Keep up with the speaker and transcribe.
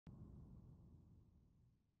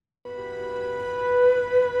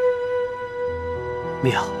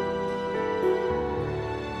妙，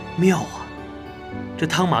妙啊！这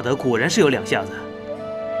汤马德果然是有两下子，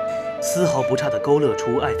丝毫不差地勾勒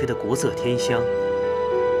出爱妃的国色天香，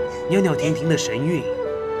袅袅婷婷的神韵，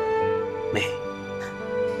美，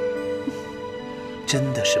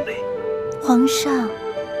真的是美。皇上，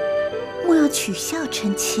莫要取笑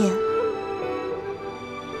臣妾。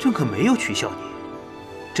朕可没有取笑你，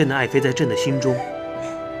朕的爱妃在朕的心中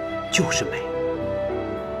就是美。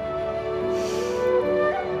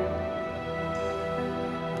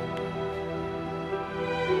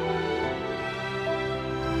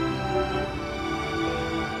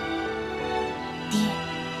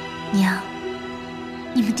 娘，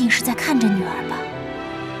你们定是在看着女儿吧？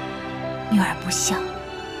女儿不孝，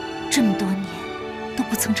这么多年都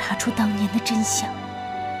不曾查出当年的真相，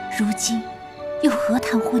如今又何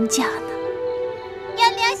谈婚嫁呢？要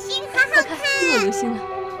流星，好好看！又流星了，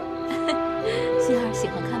心儿喜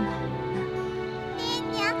欢看吗？爹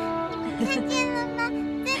娘，你们看见了吗？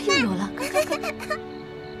在那又有了，快！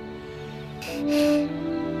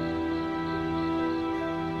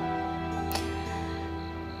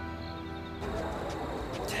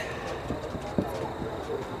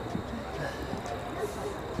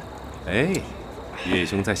哎，岳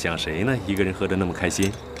兄在想谁呢？一个人喝得那么开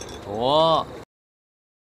心。我。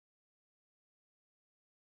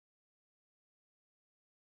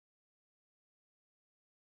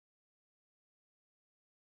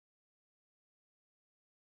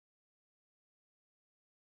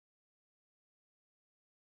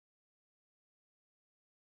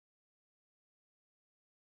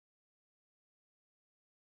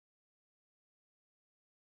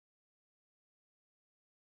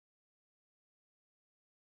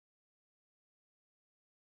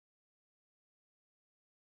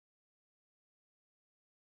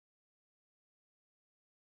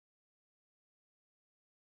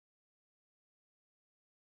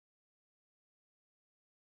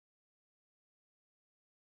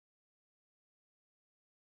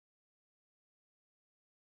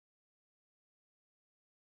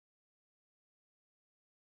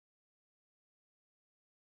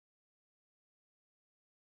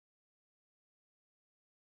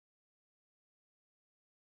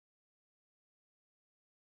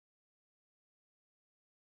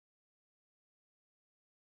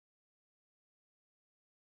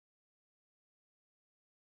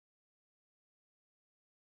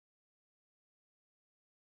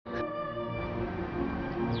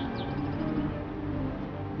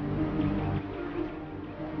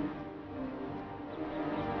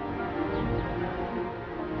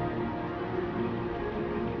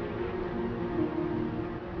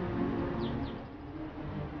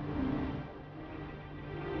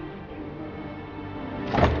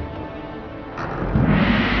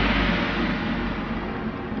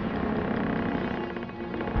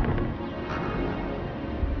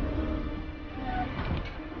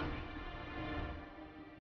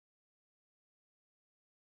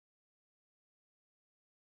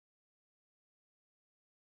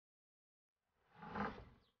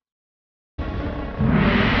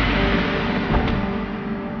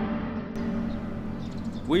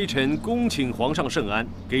微臣恭请皇上圣安，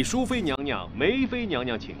给淑妃娘娘、梅妃娘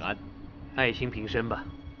娘请安。爱卿平身吧。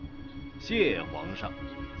谢皇上。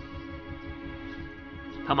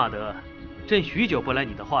唐马德，朕许久不来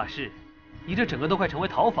你的画室，你这整个都快成为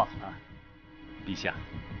陶坊了。陛下，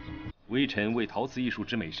微臣为陶瓷艺术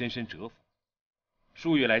之美深深折服，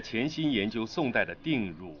数月来潜心研究宋代的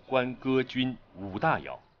定、汝、官、歌、军五大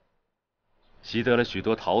窑，习得了许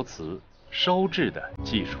多陶瓷烧制的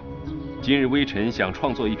技术。今日微臣想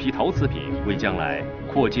创作一批陶瓷品，为将来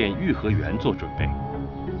扩建御和园做准备。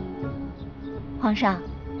皇上，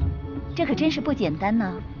这可真是不简单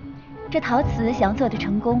呢。这陶瓷想要做得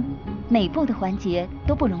成功，每步的环节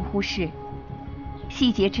都不容忽视，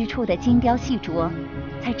细节之处的精雕细琢，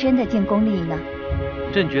才真的见功力呢。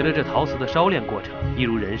朕觉得这陶瓷的烧炼过程一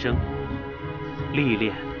如人生，历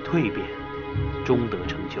练蜕变，终得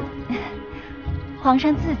成就。皇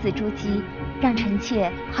上字字珠玑，让臣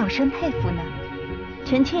妾好生佩服呢。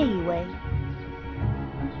臣妾以为，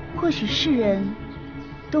或许世人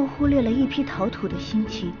都忽略了一批陶土的心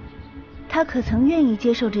情，他可曾愿意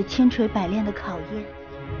接受这千锤百炼的考验？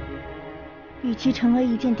与其成为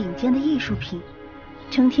一件顶尖的艺术品，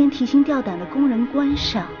成天提心吊胆的供人观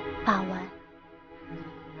赏把玩，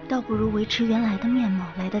倒不如维持原来的面貌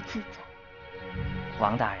来得自在。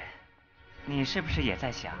王大人，你是不是也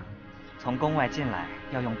在想？从宫外进来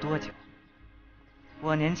要用多久？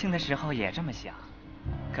我年轻的时候也这么想，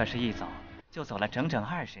可是，一走就走了整整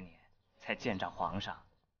20年，才见着皇上。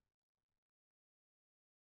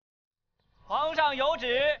皇上有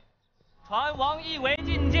旨，传王一为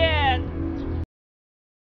觐见。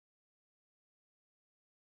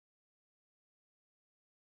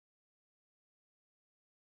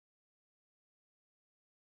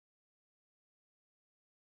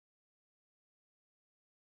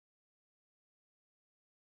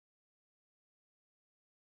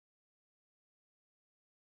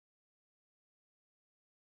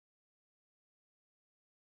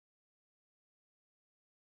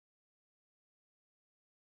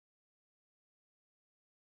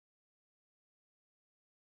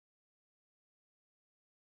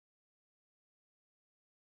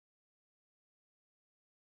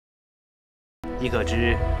你可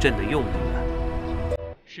知朕的用意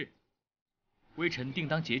了？是，微臣定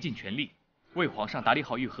当竭尽全力，为皇上打理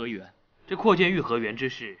好御河园。这扩建御河园之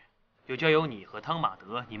事，就交由你和汤马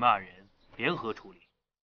德你们二人联合处理。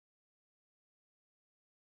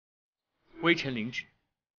微臣领旨。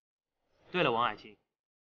对了，王爱卿，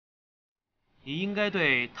你应该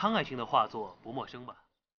对汤爱卿的画作不陌生吧？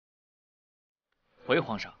回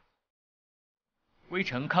皇上，微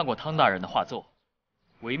臣看过汤大人的画作，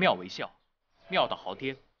惟妙惟肖。妙到毫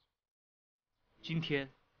巅。今天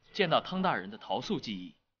见到汤大人的陶塑技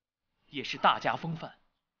艺，也是大加风范。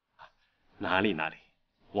哪里，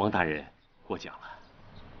王大人过奖了。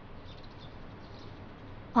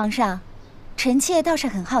皇上，臣妾倒是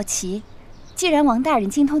很好奇，既然王大人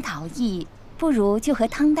精通陶艺，不如就和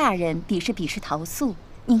汤大人比试陶塑，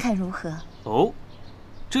您看如何？哦，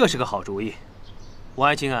这是个好主意。王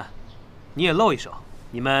爱卿啊，你也露一手，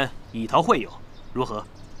你们以陶会友，如何？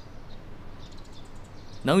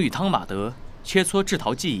能与汤马德切磋制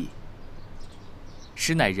陶技艺，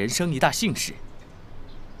实乃人生一大幸事。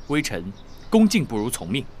微臣恭敬不如从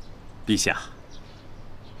命。陛下，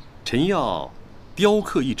臣要雕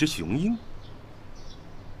刻一只雄鹰。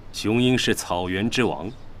雄鹰是草原之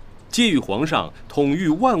王，借予皇上统御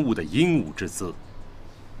万物的鹦鹉之姿。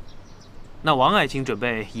那王爱卿准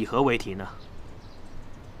备以何为题呢？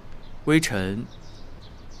微臣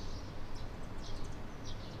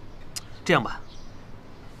这样吧。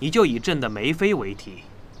你就以朕的梅妃为题。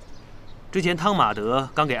之前汤马德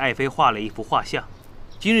刚给爱妃画了一幅画像，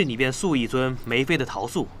今日你便塑一尊梅妃的陶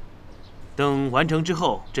塑，等完成之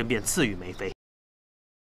后，朕便赐予梅妃。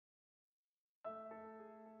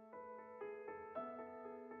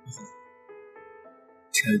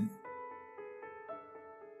臣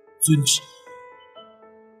遵旨。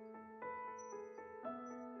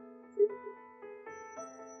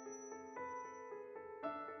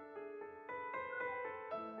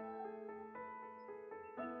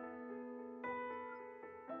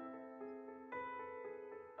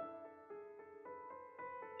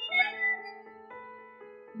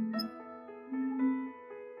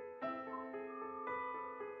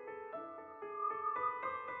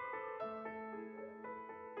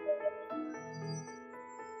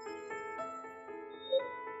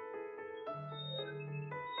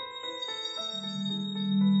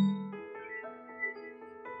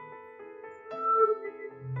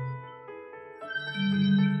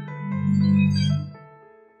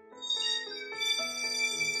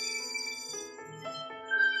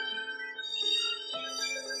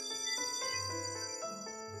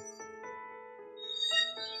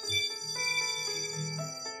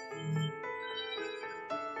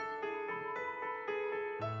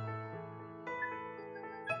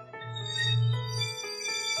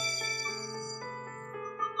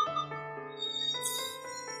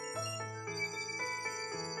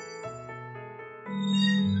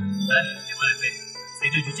来，两位爱妃，随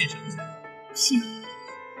朕去见圣子。是。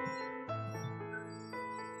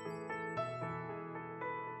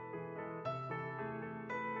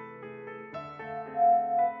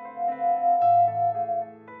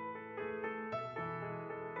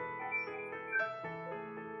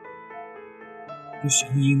这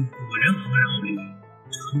雄鹰果然昂然傲立，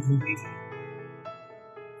长空为体，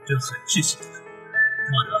朕很是喜欢。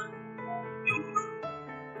那么的又如何？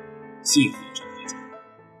幸福这回家。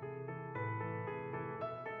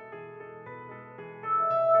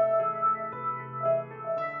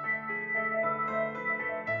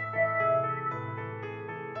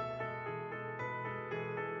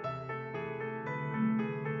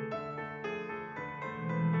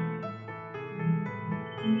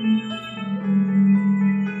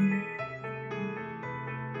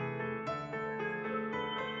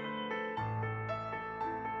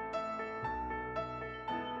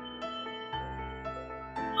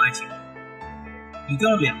爱卿，你雕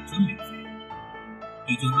了2尊梅妃，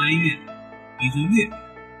一尊哀怨，一尊悦美，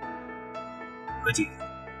何解？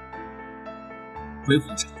回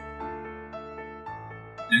皇上，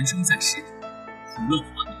人生在世，苦乐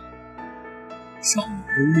华年，少女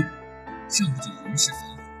幽怨，上不仅皇室繁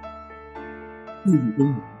华，步入宫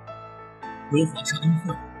门，得皇上恩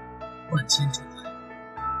惠，万千宠爱，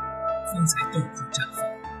方才豆蔻绽放，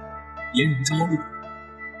颜容朝露，华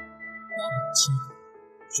满倾国。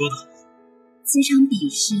说得好，此场比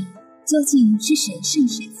试究竟是谁胜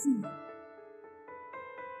谁负呢？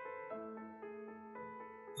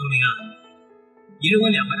东林啊，你认为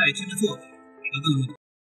两位爱卿的作品哪个更入？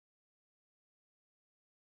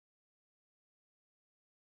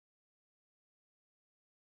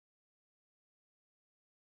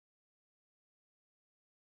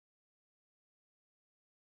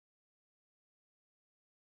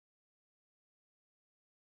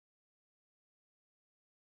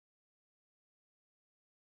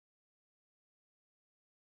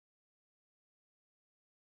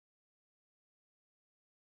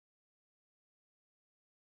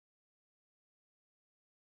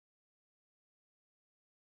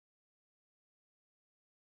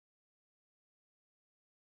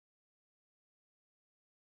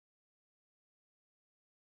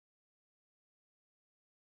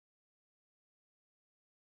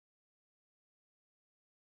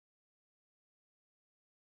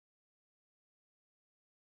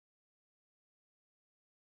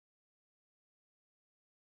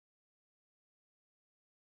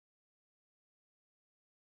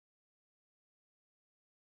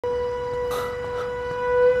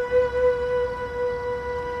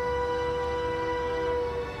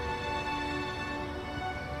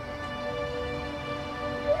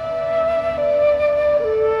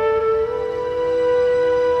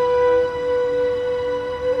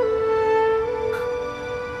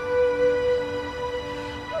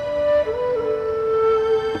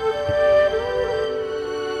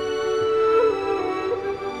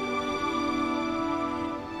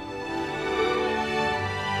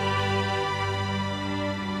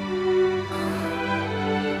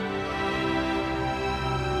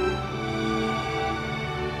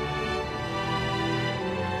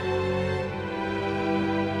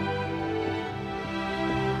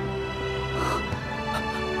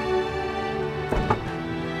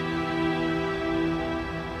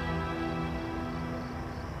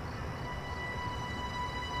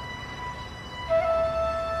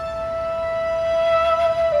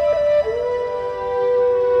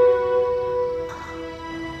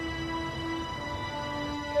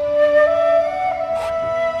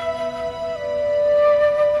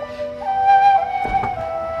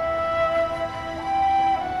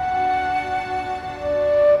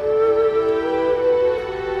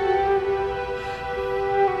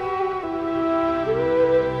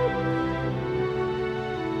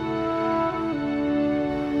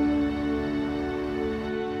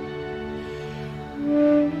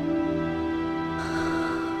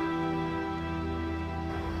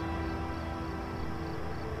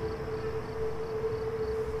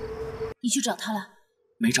你去找他了？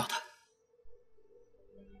没找他，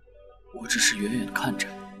我只是远远的看着，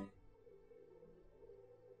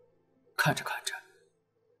看着，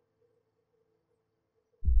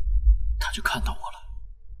他就看到我了。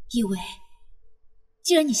以为，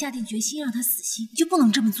既然你下定决心让他死心，你就不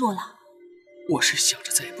能这么做了。我是想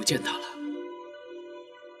着再也不见他了，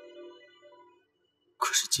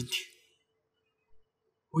可是今天，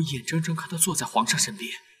我眼睁睁看他坐在皇上身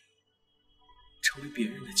边，成为别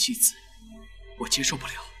人的妻子，我接受不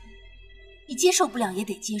了。你接受不了也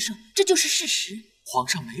得接受，这就是事实。皇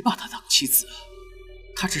上没把她当妻子，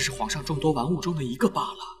她只是皇上众多玩物中的一个罢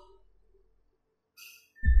了。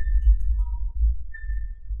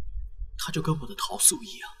她就跟我的桃素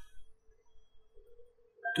一样，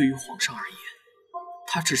对于皇上而言，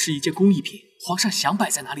她只是一件工艺品，皇上想摆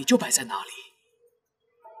在哪里就摆在哪里。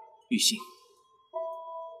雨欣，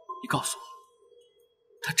你告诉我，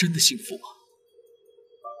她真的幸福吗？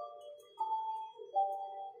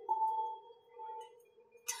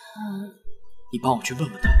你帮我去问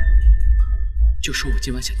问他，就说我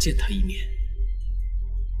今晚想见他一面，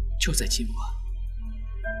就在今晚。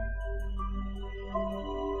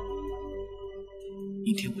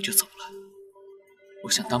明天我就走了，我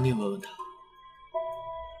想当面问问他，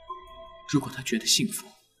如果他觉得幸福，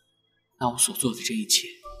那我所做的这一切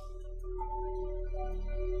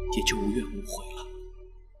也就无怨无悔了。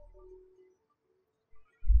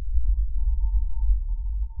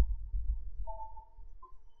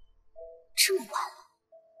这么晚了，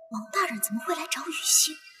王大人怎么会来找雨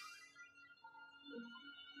欣？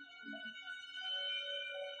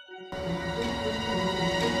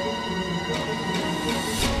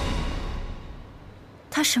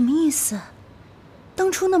他什么意思？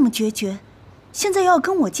当初那么决绝，现在又要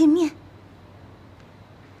跟我见面？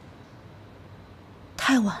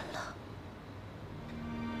太晚了。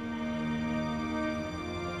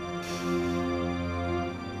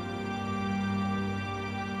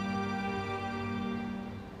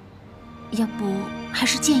要不还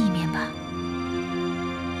是见一面吧，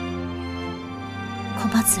恐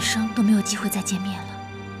怕此生都没有机会再见面了。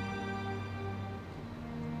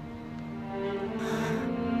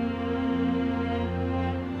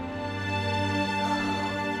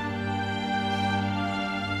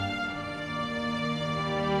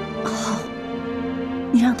好，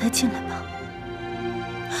你让他进来吧，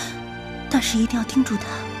但是一定要叮嘱他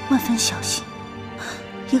万分小心。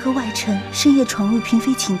一个外臣深夜闯入嫔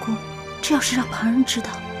妃寝宫，这要是让旁人知道，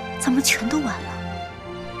咱们全都完了。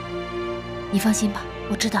你放心吧，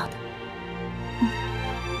我知道的。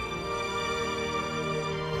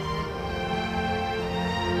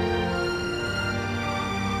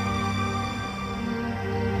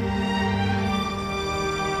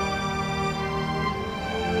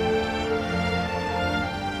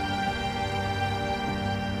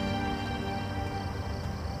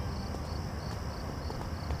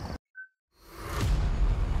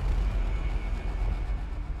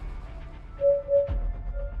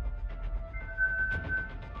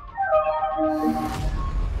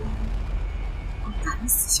王大人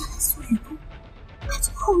死下来苏月宫，还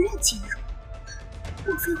从后院进入，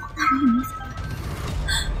莫非王大人也没发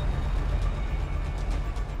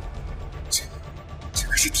现？这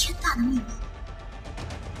可是天大的秘密！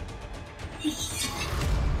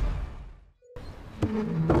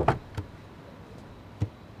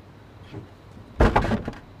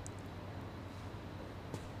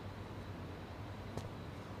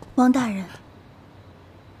王大人，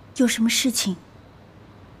有什么事情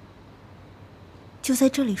就在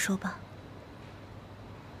这里说吧。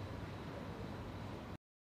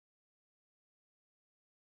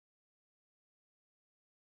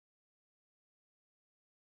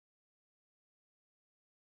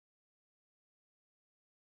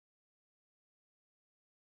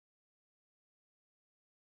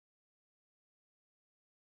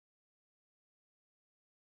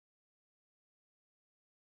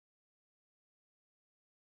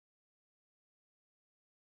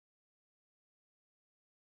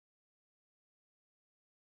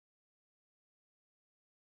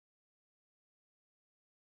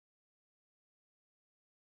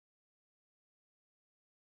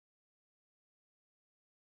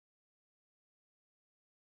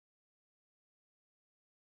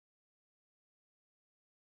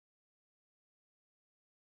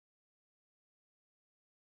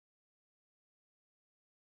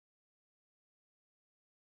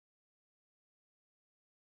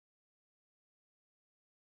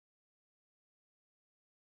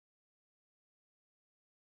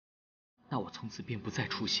那我从此便不再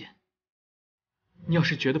出现。你要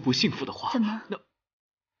是觉得不幸福的话，怎么？那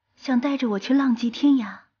想带着我去浪迹天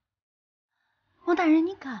涯？王大人，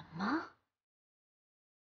你敢吗？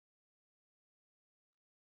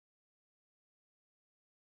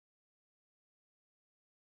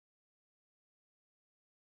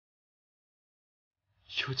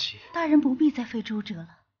秋琪，大人不必再费周折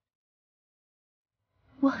了，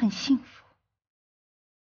我很幸福。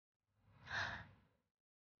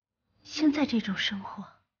现在这种生活，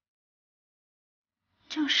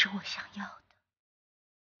正是我想要的。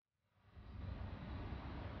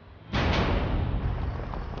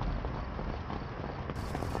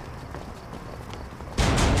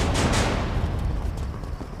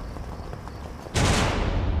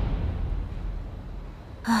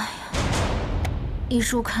哎呀，医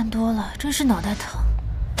书看多了，真是脑袋疼，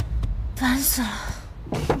烦死了。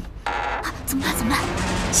啊，怎么办？怎么办？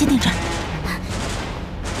先定这儿。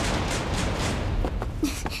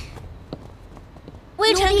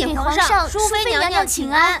微臣给皇上、淑妃娘娘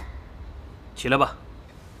请安。起来吧，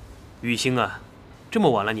雨星啊，这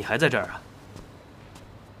么晚了你还在这儿啊？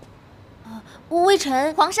微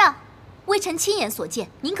臣，皇上，微臣亲眼所见，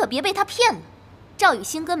您可别被他骗了。赵雨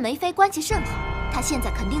星跟梅妃关系甚好，他现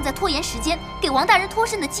在肯定在拖延时间，给王大人脱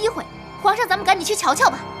身的机会。皇上，咱们赶紧去瞧瞧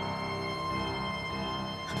吧。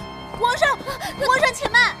皇上，且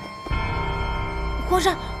慢！皇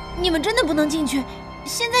上，你们真的不能进去。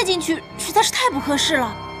现在进去实在是太不合适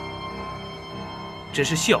了。真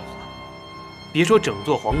是笑话！别说整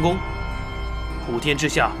座皇宫，普天之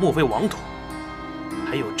下莫非王土，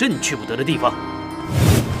还有朕去不得的地方。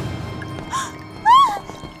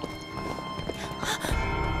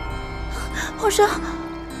皇上，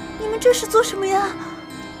你们这是做什么呀？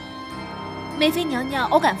梅妃娘娘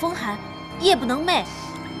偶感风寒，夜不能寐，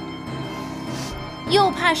又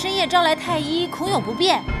怕深夜招来太医，恐有不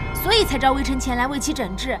便。所以才召微臣前来为其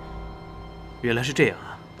诊治。原来是这样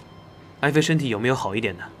啊！爱妃身体有没有好一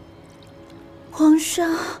点呢？皇上，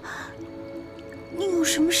你有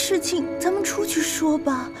什么事情，咱们出去说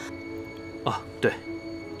吧。哦，对，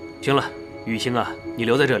行了，雨欣啊，你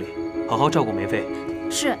留在这里，好好照顾梅妃。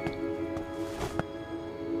是。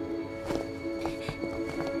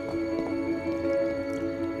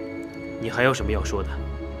你还有什么要说的？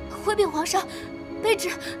回禀皇上，卑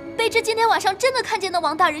职今天晚上真的看见那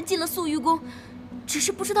王大人进了素玉宫，只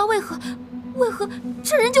是不知道为何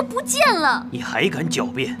这人就不见了。你还敢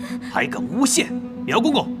狡辩，还敢诬陷！苗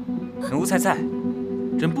公公，奴才在。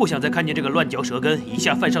朕不想再看见这个乱嚼舌根、以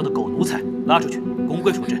下犯上的狗奴才，拉出去，公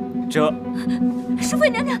规处置。这，淑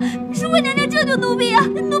妃娘娘，救救奴婢啊！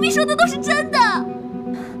奴婢说的都是真的。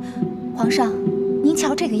皇上，您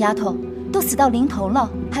瞧这个丫头，都死到临头了，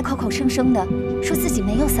还口口声声的说自己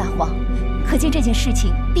没有撒谎，可见这件事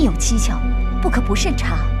情必有蹊跷，不可不慎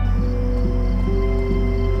查。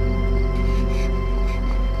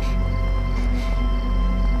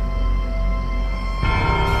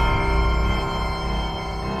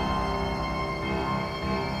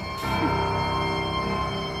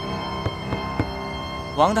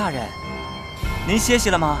王大人，您歇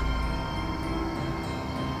息了吗？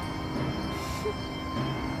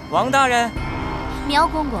王大人，苗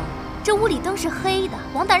公公，这屋里灯是黑的，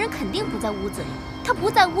王大人肯定不在屋子里。他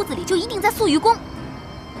不在屋子里，就一定在素玉宫。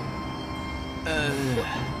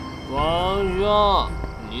皇兄，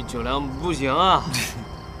你酒量不行啊！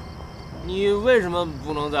你为什么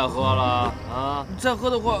不能再喝了啊？再喝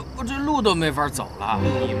的话，我这路都没法走了。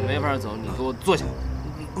你没法走，你给我坐下，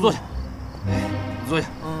坐下。坐下。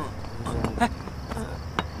哎，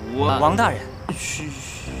王大人，嘘。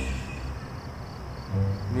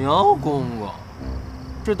苗公公，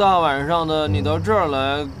这大晚上的你到这儿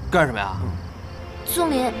来干什么呀？宗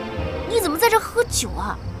麟，你怎么在这喝酒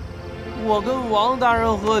啊？我跟王大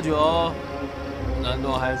人喝酒，难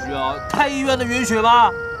道还需要太医院的允许吗？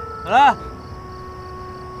来。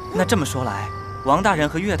那这么说来，王大人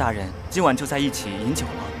和岳大人今晚就在一起饮酒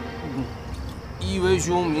了。一为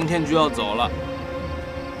兄明天就要走了。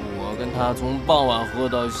我跟他从傍晚喝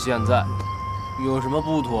到现在，有什么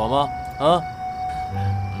不妥吗？啊？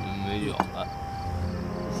没有了。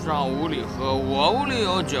上屋里喝，我屋里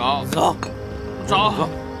有酒。走，走。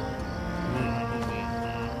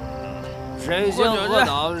谁先喝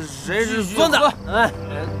倒，谁是孙子。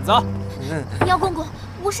走。苗公公，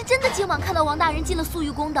我是真的今晚看到王大人进了素玉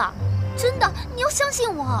宫的，真的，你要相信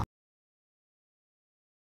我。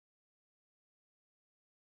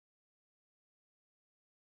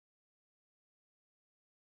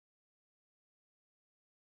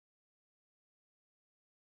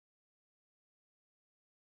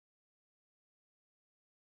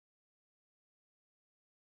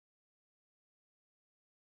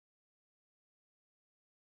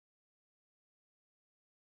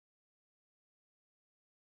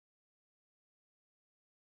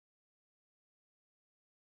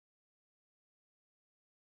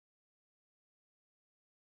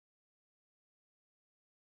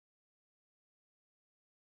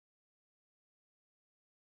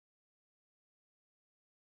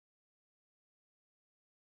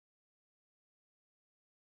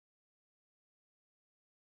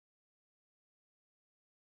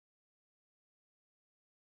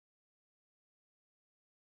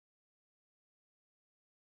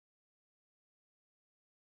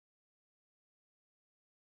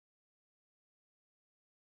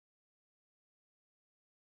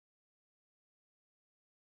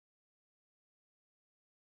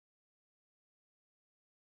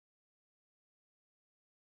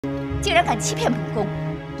竟然敢欺骗本宫！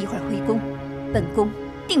一会儿回宫，本宫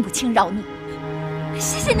定不轻饶你。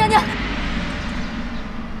谢谢娘娘。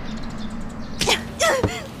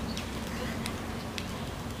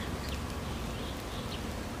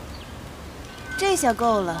这下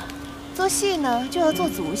够了，做戏呢就要做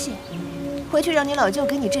足些。回去让你老舅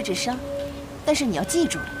给你治治伤，但是你要记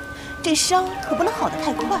住了，这伤可不能好得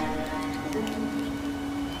太快。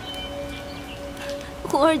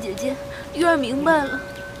红儿姐姐，玉儿明白了。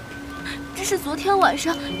只是昨天晚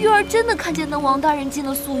上，玉儿真的看见那王大人进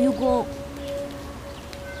了素玉宫。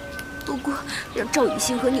不过，让赵雨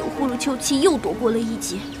欣和钮祜禄秋妻又躲过了一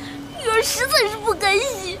劫，玉儿实在是不甘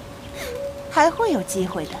心。还会有机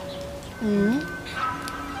会的。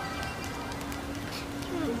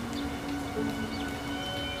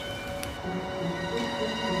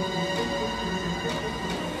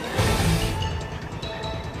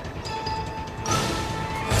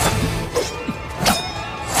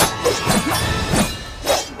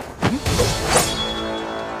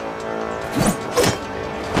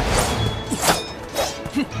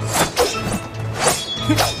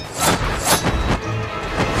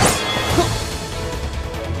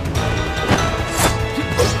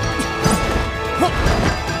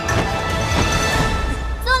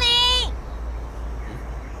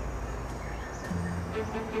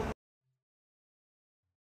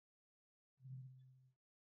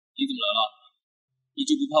你怎么来了？你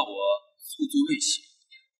就不怕我宿醉未醒，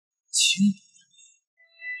轻捕了你？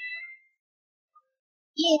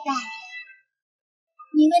叶大人，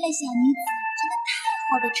你为了小女子真的太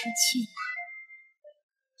豁得出去了。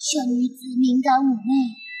小女子敏感妩媚，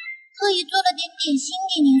特意做了点点心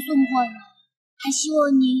给您送过来，还希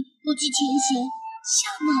望您不计前嫌，笑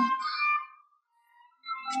纳了她。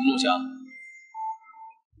什么龙虾？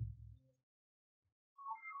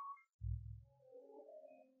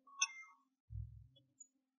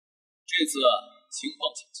这次情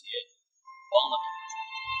况紧急，帮了你，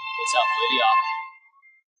我下不为例啊！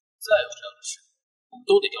再有这样的事，我们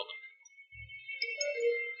都得调动你。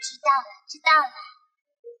知道了，知道了，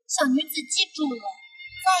小女子记住了，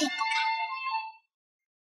再也不敢了。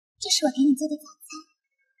这是我给你做的早餐，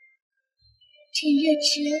趁热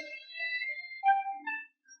吃。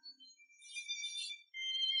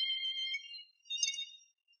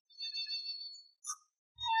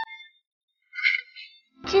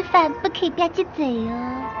吃饭不可以吧唧嘴哦。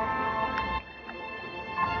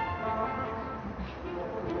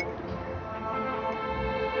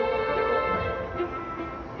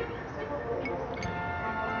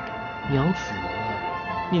娘子，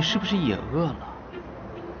你是不是也饿了？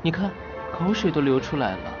你看，口水都流出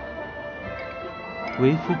来了。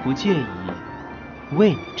为夫不介意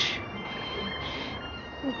喂你吃。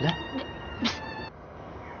来，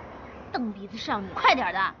蹬鼻子少女，快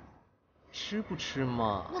点的！吃不吃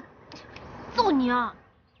嘛？我揍你啊！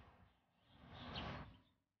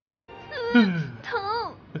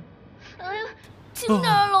疼！哎呀，轻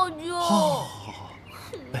点，老舅。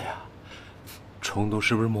哎呀，冲动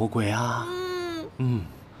是不是魔鬼啊？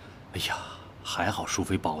哎呀，还好淑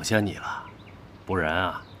妃保下你了，不然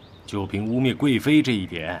啊，就凭污蔑贵妃这一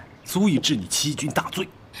点，足以治你欺君大罪。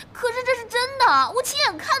可是这是真的，我亲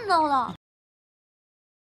眼看到了。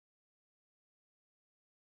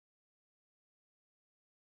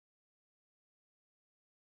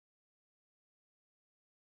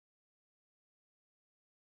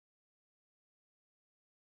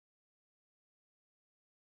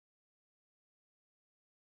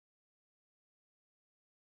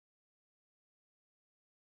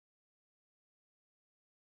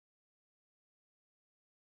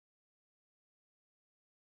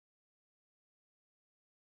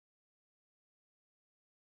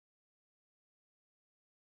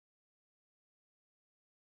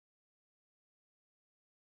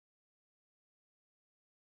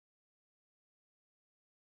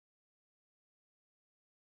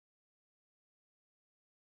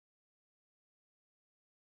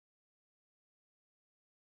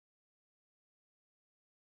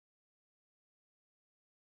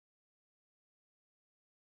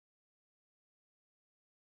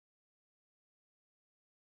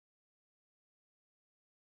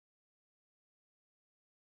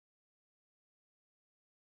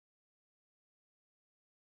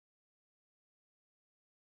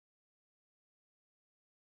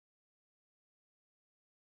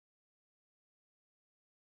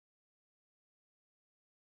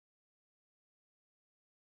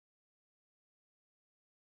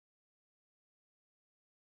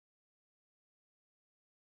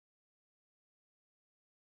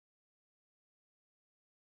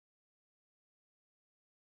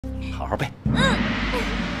好好背。俗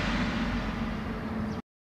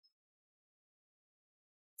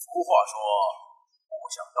话说，不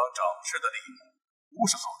想当长士的吏部不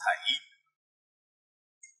是好太医。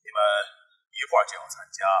你们一会儿就要参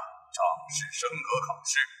加长士升格考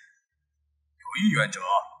试，有意愿者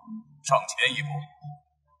上前一步。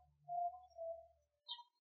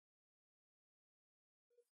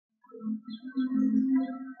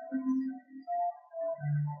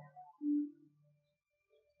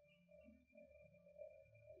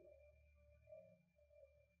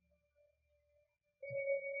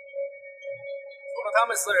除了他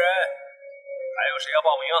们4人，还有谁要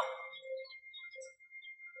报名啊？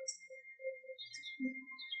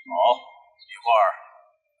好，一会儿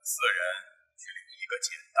4人去领一个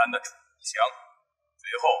简单的储物箱，最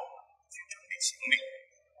后去整理行李。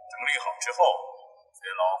整理好之后，随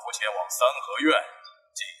老夫前往三合院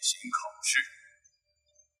进行考试。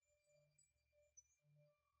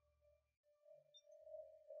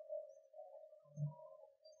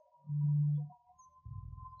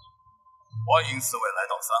欢迎4位来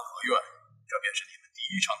到三合院，这便是你们第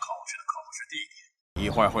1场考试的考试地点。一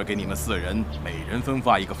会儿会给你们4人每人分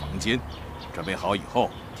发一个房间，准备好以后，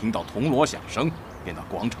听到铜锣响声，便到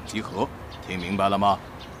广场集合。听明白了吗？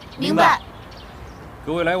明白。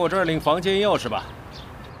各位来我这儿领房间钥匙吧。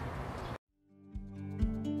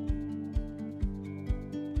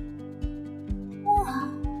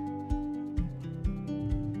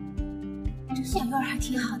小院还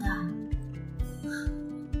挺好的，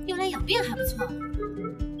用来养病还不错。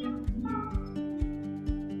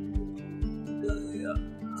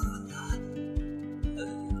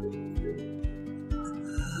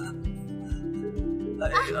哎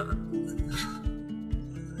呀！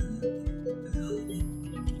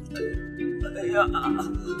哎呀！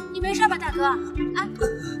你没事吧，大哥？啊！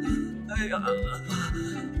哎呀！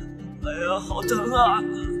哎呀，好疼啊！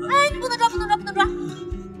哎，你不能抓，不能抓，不能抓！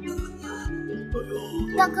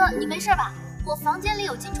大哥，你没事吧？我房间里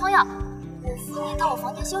有金疮药，我扶你到我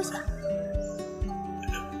房间休息吧。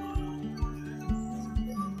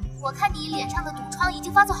我看你脸上的堵疮已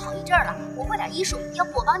经发作好一阵了，我会点医术，要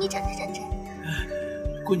不我帮你诊治诊治。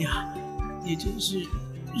姑娘，你真是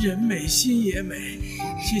人美心也美，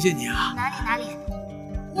谢谢你啊！哪里哪里，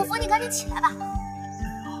我扶你赶紧起来吧。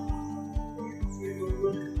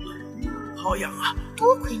好痒啊！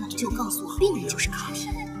多亏老舅告诉我，病人就是考题。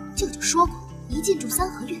舅舅说过，一进驻3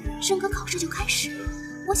合院，升格考试就开始。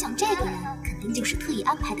我想这个人肯定就是特意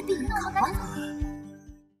安排的病人考官。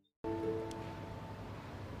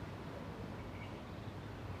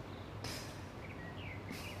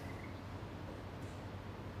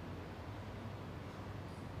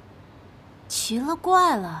奇了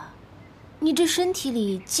怪了，你这身体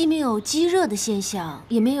里既没有积热的现象，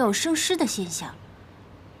也没有生湿的现象。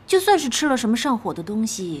就算是吃了什么上火的东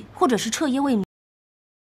西，或者是彻夜未眠，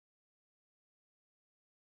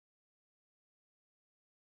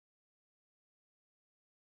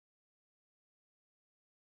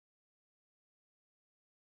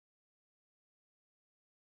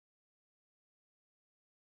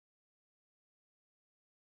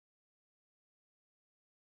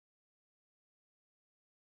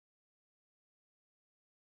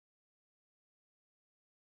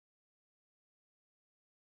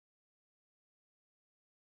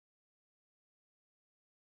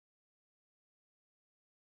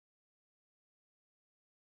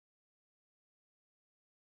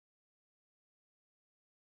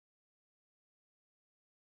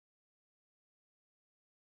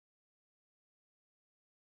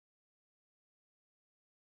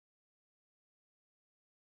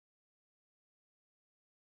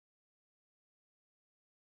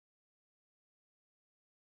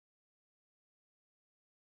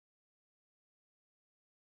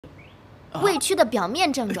胃区的表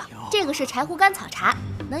面症状，这个是柴胡甘草茶，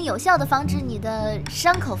能有效的防止你的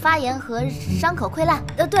伤口发炎和伤口溃烂。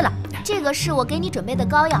对了，这个是我给你准备的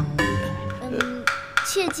膏药，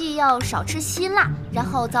切记要少吃辛辣，然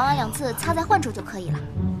后早晚2次擦在患处就可以了。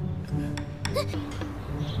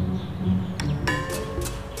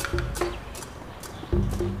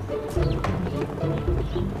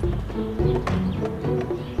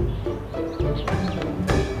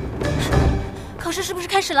考试是不是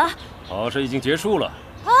开始了？考试已经结束了。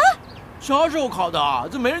啊？啥时候考的？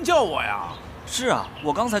怎么没人叫我呀？是啊，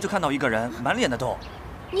我刚才就看到一个人满脸的痘。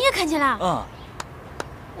你也看见了？嗯。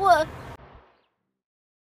我。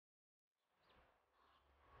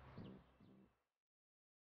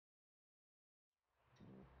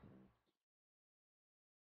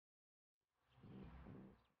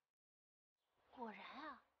果然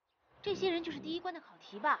啊，这些人就是第1关的考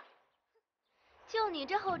题吧？就你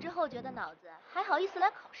这后知后觉的脑子，还好意思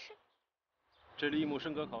来考试？这立木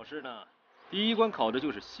升格考试呢，第1关考的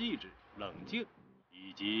就是细致、冷静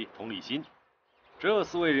以及同理心。这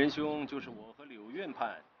4位仁兄就是我和柳院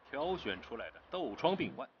判挑选出来的痘疮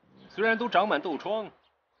病患，虽然都长满痘疮，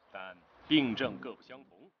但病症各不相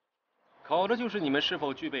同。考的就是你们是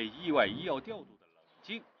否具备意外医药调度的冷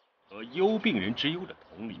静和忧病人之忧的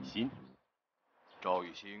同理心。赵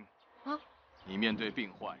雨欣，啊，你面对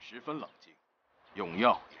病患十分冷静。用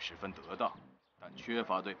药也十分得当，但缺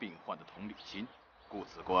乏对病患的同理心，故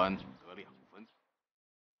此关得2分。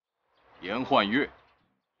严焕月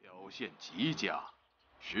表现极佳，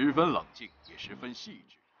十分冷静，也十分细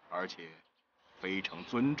致，而且非常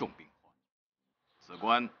尊重病患，此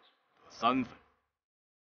关得3分。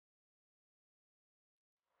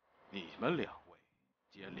你们2位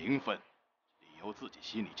减0分，理由自己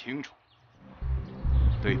心里清楚。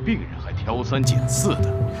对病人还挑3拣4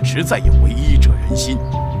的，实在有违医者仁心。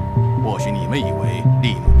或许你们以为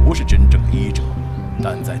立木不是真正的医者，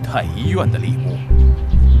但在太医院的立木，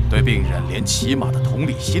对病人连起码的同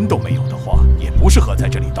理心都没有的话，也不适合在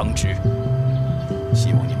这里当值。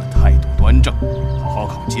希望你们态度端正，好好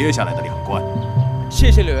考接下来的2关。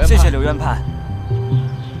谢谢柳院判。谢谢柳院判。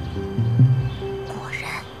果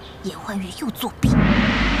然，严焕月又作弊。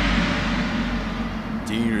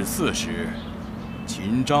今日4时。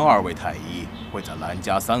秦张2位太医会在兰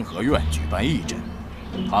家3合院举办义诊，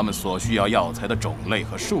他们所需要药材的种类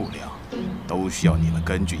和数量，都需要你们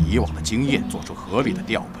根据以往的经验做出合理的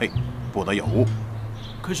调配，不得有误。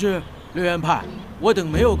可是刘元派，我等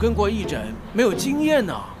没有跟过义诊，没有经验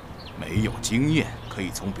呢。没有经验，可以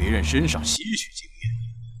从别人身上吸取经验。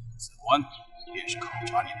此关便是考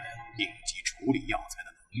察你们应急处理药材的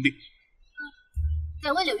能力。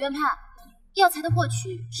改为柳院派，药材的获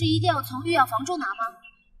取是一定要从御药房中拿吗？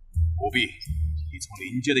不必，你从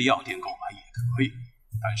临街的药店购买也可以，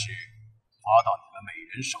但是发到你们每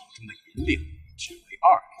人手中的银两只为2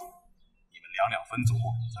两。你们2两分组，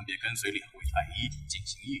分别跟随2位太医进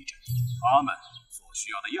行义诊，他们所需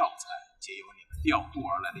要的药材皆由你们调度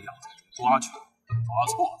而来的药材中抓取，抓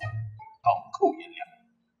错的倒扣银两。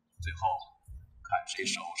最后看谁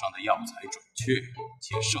手上的药材准确，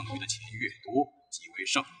且剩余的钱越多即为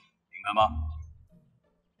胜，明白吗？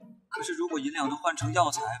可是如果银两都换成药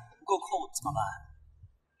材不够扣怎么办？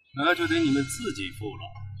那就得你们自己付了。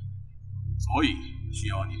所以需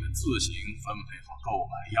要你们自行分配好购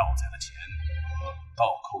买药材的钱和倒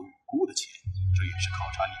扣预估的钱，这也是考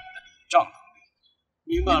察你们的理账能力。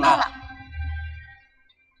明白了。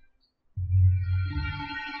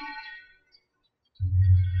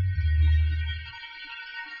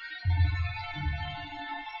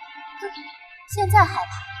现在害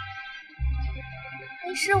怕，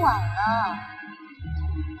为时晚了。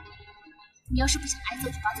你要是不想挨揍，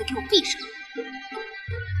就把嘴给我闭上。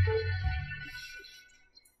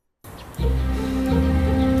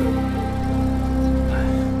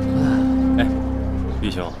哎，玉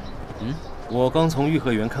兄，我刚从颐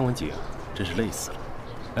和园看完景，真是累死了。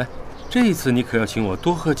哎，这一次你可要请我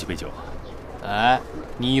多喝几杯酒啊！哎，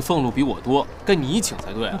你俸禄比我多，跟你请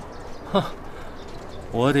才对啊！哼。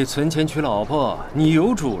我得存钱娶老婆，你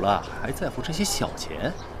有主了，还在乎这些小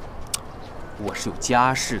钱？我是有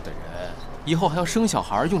家室的人，以后还要生小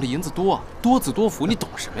孩，用的银子多，多子多福，你懂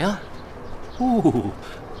什么呀？哦，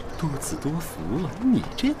多子多福，你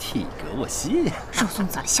这体格我信。肉粽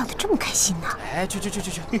咋笑得这么开心呢？哎，去，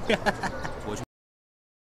我去。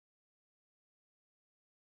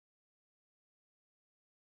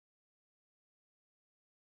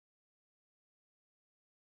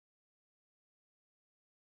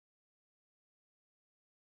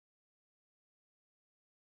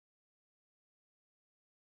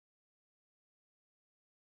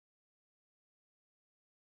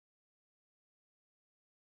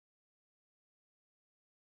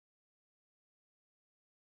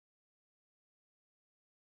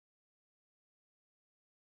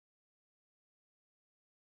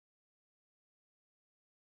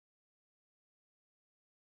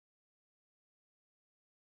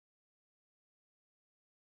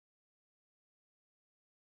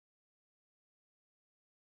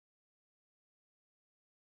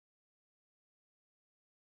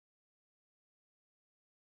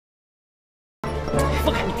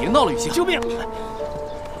放开！你别闹了，雨欣！救命！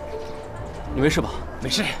你没事吧？没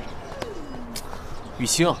事。雨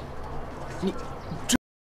欣，你这……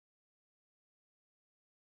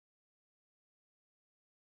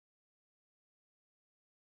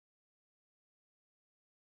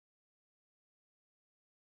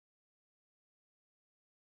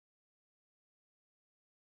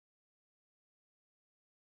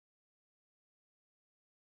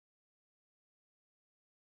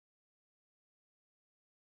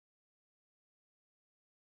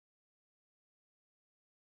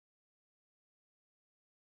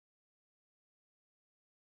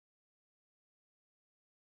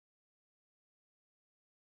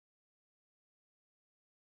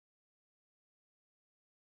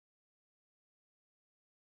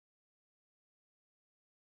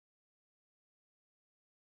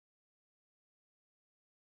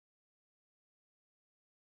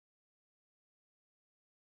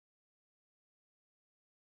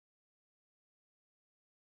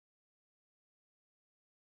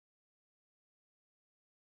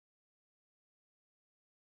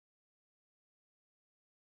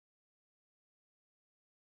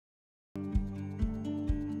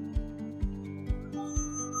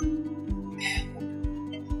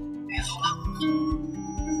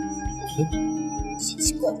奇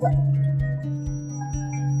奇怪怪。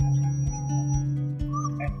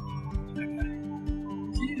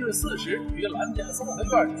今日4时于兰家三合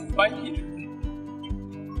院举办义诊，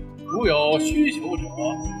如有需求者，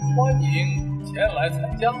欢迎前来参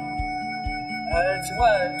加。请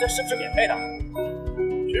问这是不是免费的？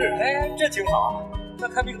是。哎，这挺好，那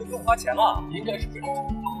看病都不用花钱了。应该是不要钱，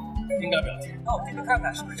应该不要钱。那我进去看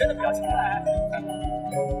看，是不是真的不要钱？哎，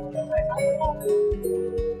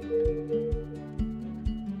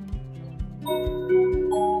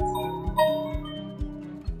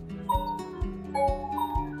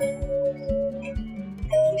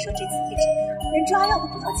说这次一审连抓药都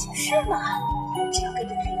不要钱，是吗？只要跟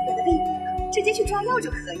着配音员的利益，直接去抓药就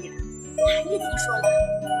可以了。哪一层说的？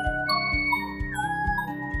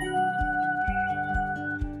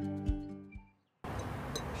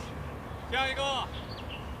下一个。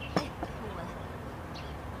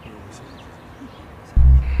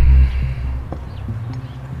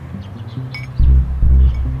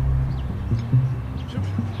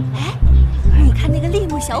你看那个立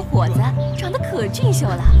木小伙子，长得可俊秀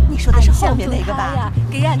了。你说的是后面那个吧？呀，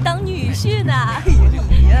给俺当女婿呢。哎呀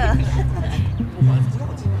你呀，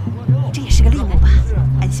这也是个立木吧？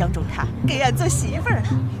俺相中他，给俺做媳妇儿了。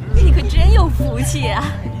你可真有福气啊！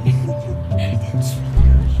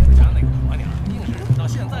家那个婆娘，硬是忍到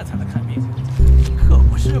现在才来看病。可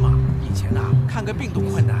不是嘛，以前呐，看个病都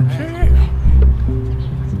困难。是啊。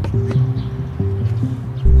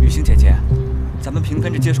雨欣姐姐，咱们平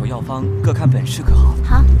分着接手药方，各看本事可好？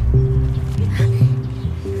好，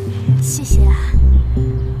谢谢啊。